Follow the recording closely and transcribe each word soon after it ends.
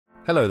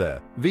Hello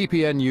there,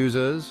 VPN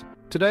users.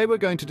 Today we're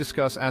going to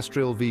discuss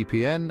Astrill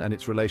VPN and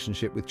its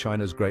relationship with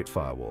China's Great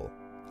Firewall.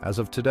 As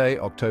of today,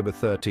 October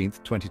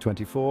 13th,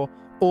 2024,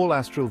 all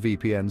Astrill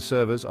VPN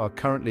servers are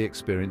currently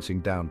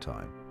experiencing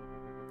downtime.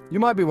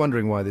 You might be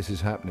wondering why this is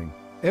happening.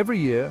 Every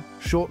year,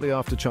 shortly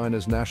after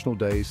China's National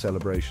Day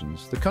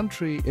celebrations, the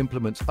country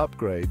implements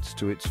upgrades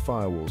to its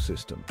firewall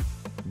system.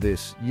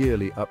 This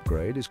yearly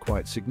upgrade is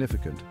quite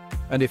significant,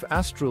 and if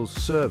Astrill's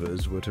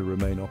servers were to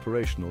remain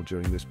operational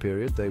during this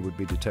period, they would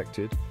be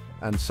detected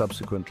and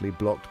subsequently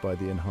blocked by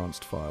the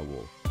enhanced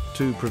firewall.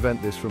 To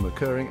prevent this from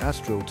occurring,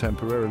 Astrill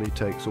temporarily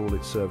takes all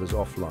its servers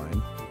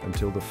offline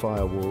until the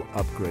firewall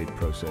upgrade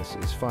process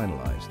is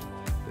finalized.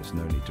 There's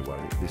no need to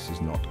worry, this is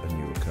not a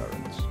new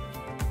occurrence.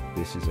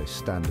 This is a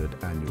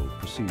standard annual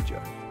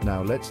procedure.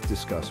 Now let's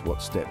discuss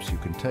what steps you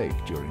can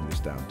take during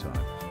this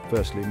downtime.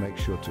 Firstly, make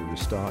sure to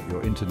restart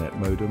your internet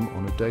modem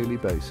on a daily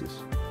basis.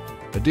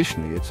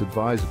 Additionally, it's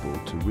advisable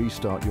to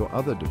restart your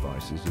other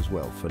devices as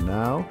well. For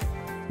now,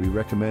 we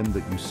recommend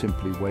that you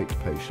simply wait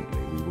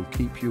patiently. We will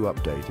keep you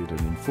updated and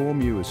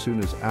inform you as soon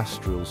as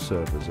Astrill's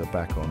servers are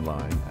back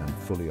online and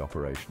fully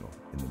operational.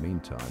 In the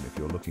meantime, if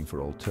you're looking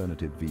for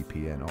alternative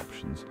VPN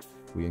options,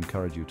 we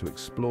encourage you to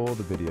explore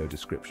the video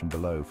description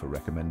below for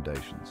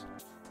recommendations.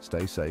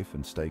 Stay safe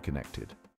and stay connected.